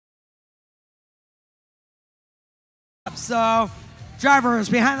So drivers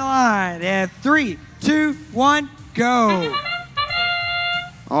behind the line in 3, 2, 1, go.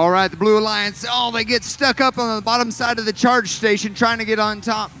 All right, the Blue Alliance, oh, they get stuck up on the bottom side of the charge station trying to get on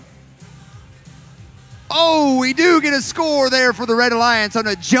top. Oh, we do get a score there for the Red Alliance on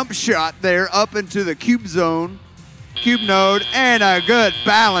a jump shot there up into the cube zone, cube node, and a good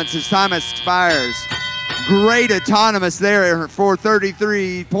balance as time expires. Great autonomous there for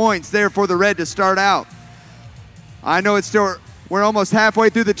 33 points there for the Red to start out. I know it's still, we're almost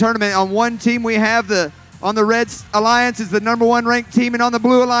halfway through the tournament. On one team we have on the Red Alliance is the #1 ranked team, and on the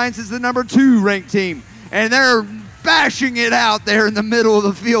Blue Alliance is the #2 ranked team. And they're bashing it out there in the middle of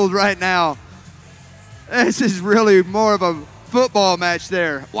the field right now. This is really more of a football match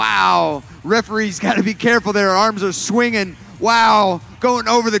there. Wow, referee's got to be careful there. Arms are swinging. Wow, going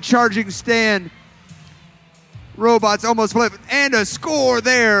over the charging stand. Robots almost flipped, and a score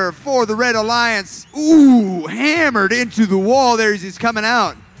there for the Red Alliance. Ooh, hammered into the wall there as he's coming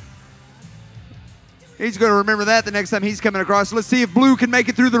out. He's going to remember that the next time he's coming across. Let's see if Blue can make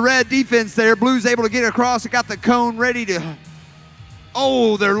it through the Red defense there. Blue's able to get across. It got the cone ready to...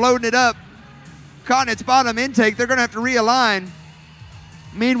 Oh, they're loading it up. Caught in its bottom intake. They're going to have to realign.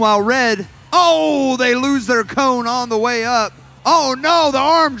 Meanwhile, Red... Oh, they lose their cone on the way up. Oh, no, the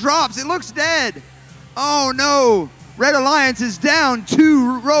arm drops. It looks dead. Oh, no. Red Alliance is down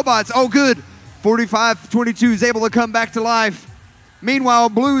 2 robots. Oh, good. 45-22 is able to come back to life. Meanwhile,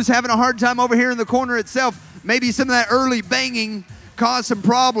 Blue's having a hard time over here in the corner itself. Maybe some of that early banging caused some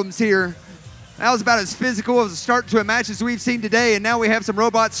problems here. That was about as physical of a start to a match as we've seen today, and now we have some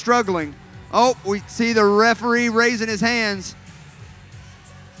robots struggling. Oh, we see the referee raising his hands.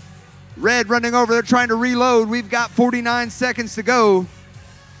 Red running over there trying to reload. We've got 49 seconds to go.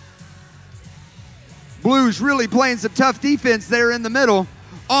 Blue's really playing some tough defense there in the middle.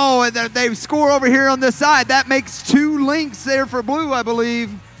 Oh, and they score over here on this side. That makes 2 links there for Blue, I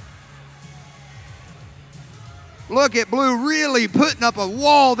believe. Look at Blue really putting up a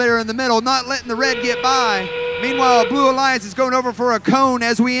wall there in the middle, not letting the Red get by. Meanwhile, Blue Alliance is going over for a cone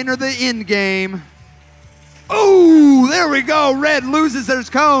as we enter the end game. Oh, there we go. Red loses their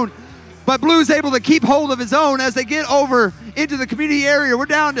cone, but Blue's able to keep hold of his own as they get over into the community area. We're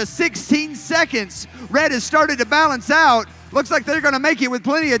down to 16 seconds. Red has started to balance out. Looks like they're going to make it with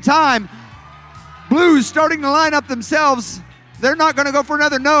plenty of time. Blue's starting to line up themselves. They're not going to go for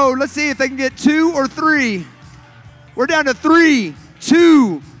another node. Let's see if they can get 2 or 3. We're down to 3,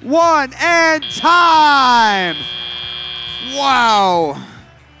 2, 1, and time! Wow.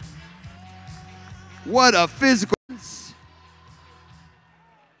 What a physical...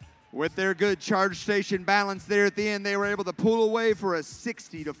 With their good charge station balance there at the end, they were able to pull away for a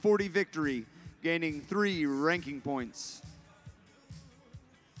 60-40 victory, gaining 3 ranking points.